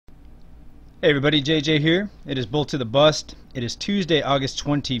Hey everybody, JJ here. It is Bull to the Bust. It is Tuesday, August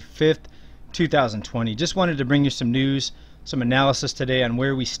 25th, 2020. Just wanted to bring you some news, some analysis today on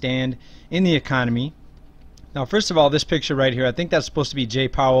where we stand in the economy. Now, first of all, this picture right here, I think that's supposed to be Jay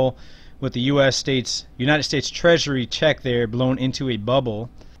Powell with the United States Treasury check there blown into a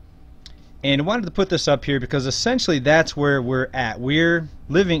bubble. And I wanted to put this up here because essentially that's where we're at. We're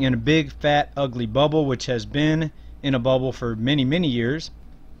living in a big, fat, ugly bubble, which has been in a bubble for many, many years.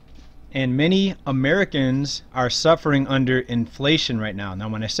 And many Americans are suffering under inflation right now. Now,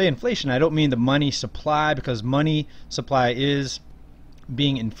 when I say inflation, I don't mean the money supply, because money supply is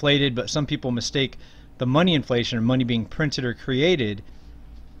being inflated, but some people mistake the money inflation or money being printed or created.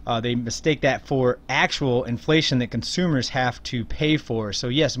 They mistake that for actual inflation that consumers have to pay for. So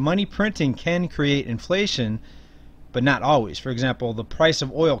yes, money printing can create inflation, but not always. For example, the price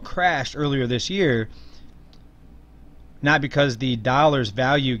of oil crashed earlier this year, not because the dollar's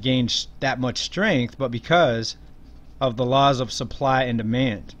value gained that much strength, but because of the laws of supply and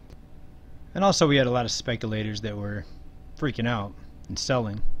demand. And also we had a lot of speculators that were freaking out and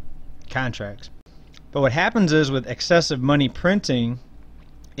selling contracts. But what happens is, with excessive money printing,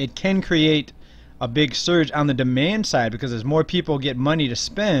 it can create a big surge on the demand side, because as more people get money to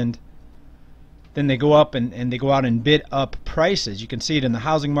spend, then they go up and they go out and bid up prices. You can see it in the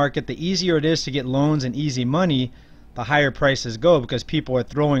housing market. The easier it is to get loans and easy money, the higher prices go, because people are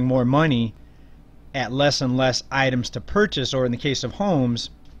throwing more money at less and less items to purchase. Or in the case of homes,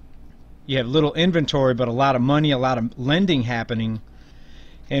 you have little inventory but a lot of money, a lot of lending happening.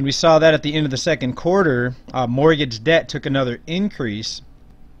 And we saw that at the end of the second quarter. Mortgage debt took another increase.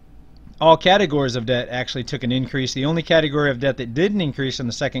 All categories of debt actually took an increase. The only category of debt that didn't increase in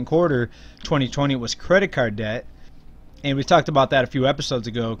the second quarter 2020 was credit card debt. And we talked about that a few episodes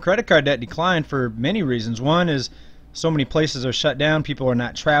ago. Credit card debt declined for many reasons. One is so many places are shut down, people are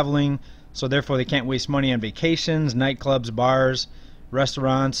not traveling, so therefore they can't waste money on vacations, nightclubs, bars,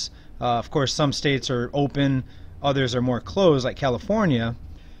 restaurants. Of course, some states are open, others are more closed, like California.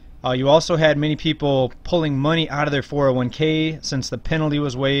 You also had many people pulling money out of their 401k since the penalty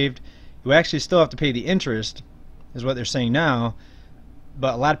was waived. You actually still have to pay the interest, is what they're saying now,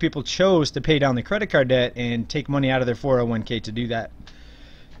 but a lot of people chose to pay down the credit card debt and take money out of their 401k to do that.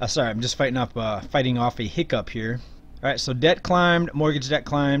 Sorry, I'm just fighting off a hiccup here. Alright, so debt climbed, mortgage debt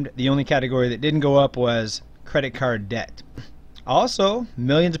climbed. The only category that didn't go up was credit card debt. Also,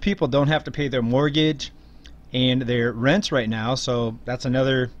 millions of people don't have to pay their mortgage and their rents right now, so that's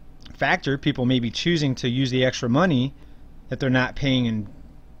another factor. People may be choosing to use the extra money that they're not paying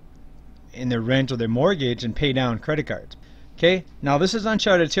in their rent or their mortgage and pay down credit cards. Okay, now this is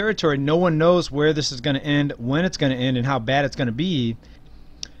uncharted territory. No one knows where this is going to end, when it's going to end, and how bad it's going to be.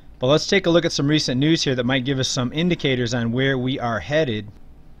 But let's take a look at some recent news here that might give us some indicators on where we are headed.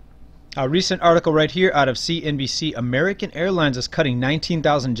 A recent article right here out of CNBC: American Airlines is cutting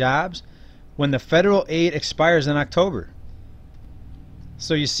 19,000 jobs when the federal aid expires in October.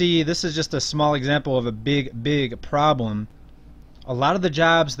 So you see, this is just a small example of a big problem. A lot of the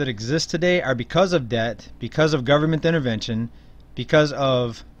jobs that exist today are because of debt, because of government intervention, because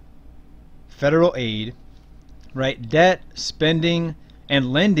of federal aid, right? Debt, spending,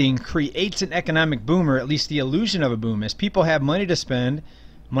 and lending creates an economic boom, or at least the illusion of a boom, as people have money to spend,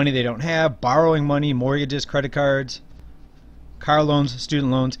 money they don't have, borrowing money, mortgages, credit cards, car loans, student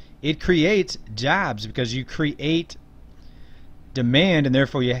loans. It creates jobs because you create demand, and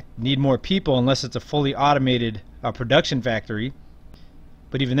therefore you need more people, unless it's a fully automated production factory.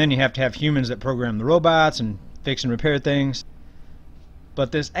 But even then you have to have humans that program the robots and fix and repair things.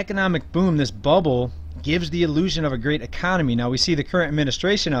 But this economic boom, this bubble, gives the illusion of a great economy. Now we see the current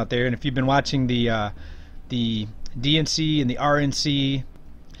administration out there, and if you've been watching the DNC and the RNC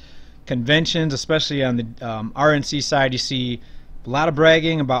conventions, especially on the RNC side, you see a lot of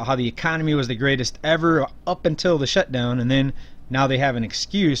bragging about how the economy was the greatest ever up until the shutdown, and then now they have an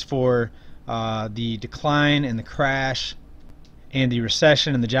excuse for the decline and the crash and the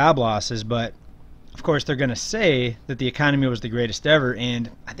recession and the job losses. But of course they're going to say that the economy was the greatest ever, and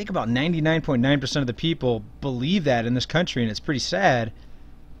I think about 99.9% of the people believe that in this country, and it's pretty sad.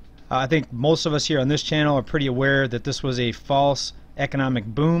 I think most of us here on this channel are pretty aware that this was a false economic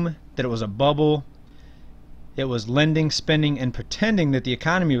boom, that it was a bubble. It was lending, spending, and pretending that the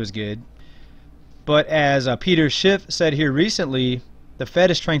economy was good. But as Peter Schiff said here recently, the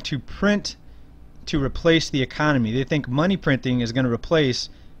Fed is trying to print to replace the economy. They think money printing is going to replace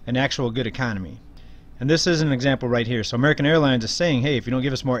an actual good economy. And this is an example right here. So American Airlines is saying, hey, if you don't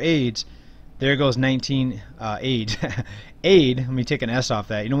give us more aids, there goes 19 aid. Aid, let me take an S off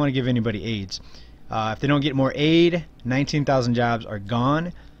that. You don't want to give anybody aids. If they don't get more aid, 19,000 jobs are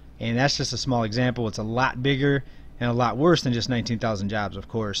gone. And that's just a small example. It's a lot bigger and a lot worse than just 19,000 jobs, of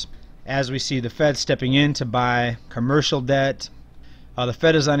course. As we see the Fed stepping in to buy commercial debt, the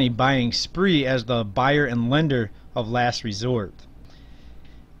Fed is on a buying spree as the buyer and lender of last resort.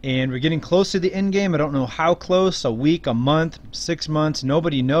 And we're getting close to the end game. I don't know how close, a week, a month, 6 months,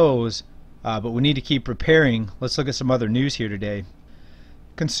 nobody knows, but we need to keep preparing. Let's look at some other news here today.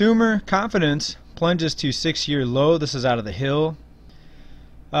 Consumer confidence plunges to 6-year low. This is out of the Hill.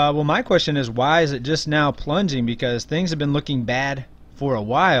 Well, my question is, why is it just now plunging? Because things have been looking bad for a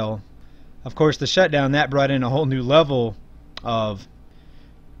while. Of course, the shutdown, that brought in a whole new level of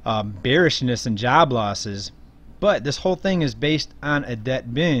bearishness and job losses. But this whole thing is based on a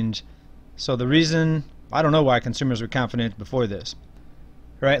debt binge. So the reason, I don't know why consumers were confident before this.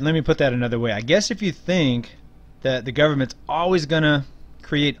 Right, let me put that another way. I guess if you think that the government's always going to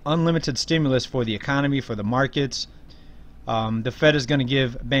create unlimited stimulus for the economy, for the markets, the Fed is going to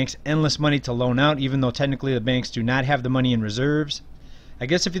give banks endless money to loan out, even though technically the banks do not have the money in reserves. I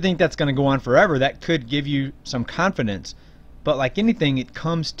guess if you think that's going to go on forever, that could give you some confidence. But like anything, it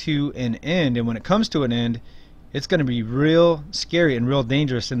comes to an end, and when it comes to an end, it's going to be real scary and real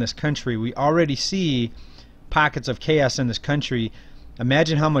dangerous in this country. We already see pockets of chaos in this country.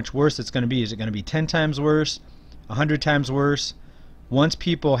 Imagine how much worse it's going to be. Is it going to be 10 times worse, 100 times worse? Once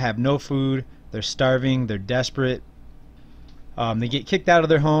people have no food, they're starving, they're desperate, they get kicked out of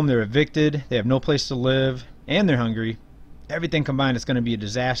their home, they're evicted, they have no place to live, and they're hungry. Everything combined, it's going to be a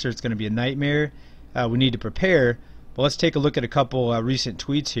disaster. It's going to be a nightmare. We need to prepare. But let's take a look at a couple recent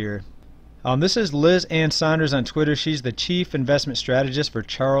tweets here. This is Liz Ann Saunders on Twitter. She's the chief investment strategist for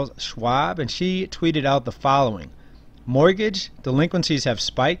Charles Schwab, and she tweeted out the following: mortgage delinquencies have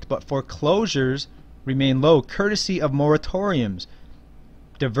spiked, but foreclosures remain low courtesy of moratoriums.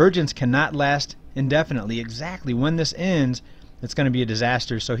 Divergence cannot last indefinitely. Exactly. When this ends, it's going to be a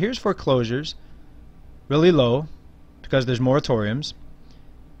disaster. So here's foreclosures, really low because there's moratoriums.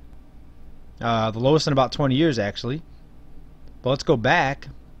 The lowest in about 20 years, actually. But let's go back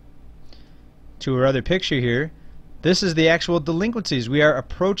to our other picture here. This is the actual delinquencies. We are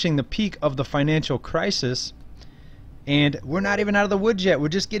approaching the peak of the financial crisis, and we're not even out of the woods yet. We're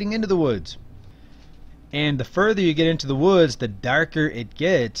just getting into the woods. And the further you get into the woods, the darker it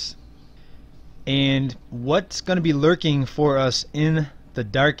gets. And what's going to be lurking for us in the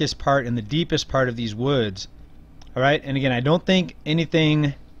darkest part and the deepest part of these woods? Alright, and again, I don't think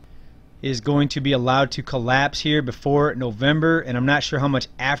anything is going to be allowed to collapse here before November, and I'm not sure how much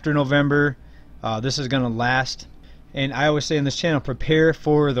after November this is going to last. And I always say in this channel, prepare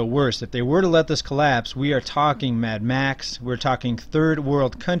for the worst. If they were to let this collapse, we are talking Mad Max. We're talking third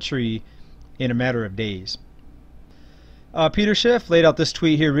world country in a matter of days. Peter Schiff laid out this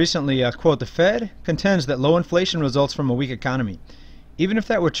tweet here recently, quote, "The Fed contends that low inflation results from a weak economy. Even if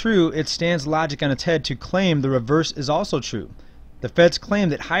that were true, it stands logic on its head to claim the reverse is also true. The Fed's claim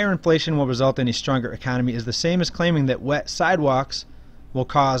that higher inflation will result in a stronger economy is the same as claiming that wet sidewalks will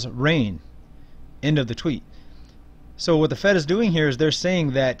cause rain." End of the tweet. So what the Fed is doing here is they're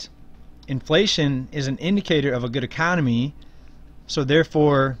saying that inflation is an indicator of a good economy, so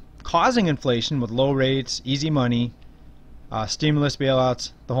therefore causing inflation with low rates, easy money, stimulus,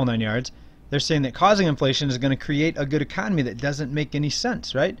 bailouts, the whole 9 yards. They're saying that causing inflation is going to create a good economy. That doesn't make any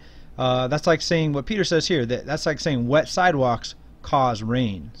sense, right? That's like saying what Peter says here. That's like saying wet sidewalks cause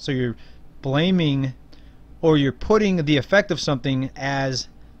rain. So you're blaming, or you're putting the effect of something as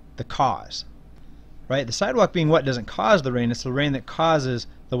the cause, right? The sidewalk being wet doesn't cause the rain. It's the rain that causes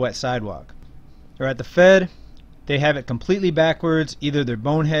the wet sidewalk. All right, the Fed, they have it completely backwards. Either they're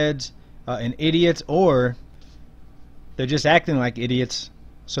boneheads and idiots, or they're just acting like idiots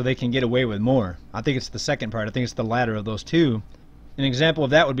so they can get away with more. I think it's the second part. I think it's the latter of those two. An example of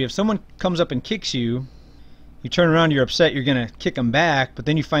that would be if someone comes up and kicks you, you turn around, you're upset, you're going to kick them back, but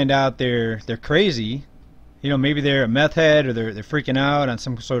then you find out they're crazy. You know, maybe they're a meth head, or they're freaking out on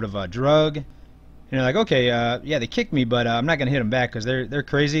some sort of a drug. And you're like, okay, yeah, they kicked me, but I'm not going to hit them back because they're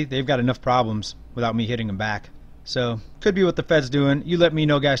crazy. They've got enough problems without me hitting them back. So, could be what the Fed's doing. You let me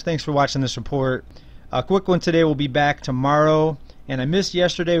know, guys. Thanks for watching this report. A quick one today. We'll be back tomorrow. And I missed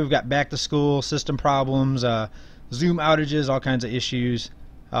yesterday. We've got back to school, system problems, Zoom outages, all kinds of issues.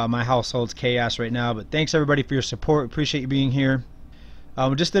 My household's chaos right now. But thanks, everybody, for your support. Appreciate you being here.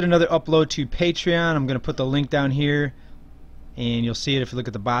 We just did another upload to Patreon. I'm going to put the link down here, and you'll see it if you look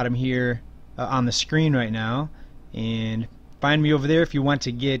at the bottom here on the screen right now. And find me over there if you want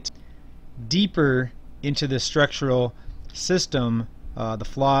to get deeper into the structural system, the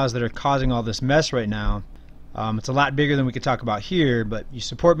flaws that are causing all this mess right now. It's a lot bigger than we could talk about here, but you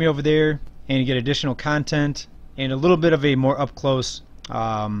support me over there and you get additional content and a little bit of a more up close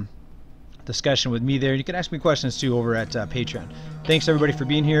discussion with me there. You can ask me questions too over at Patreon. Thanks everybody for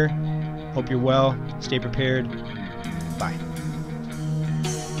being here. Hope you're well. Stay prepared. Bye.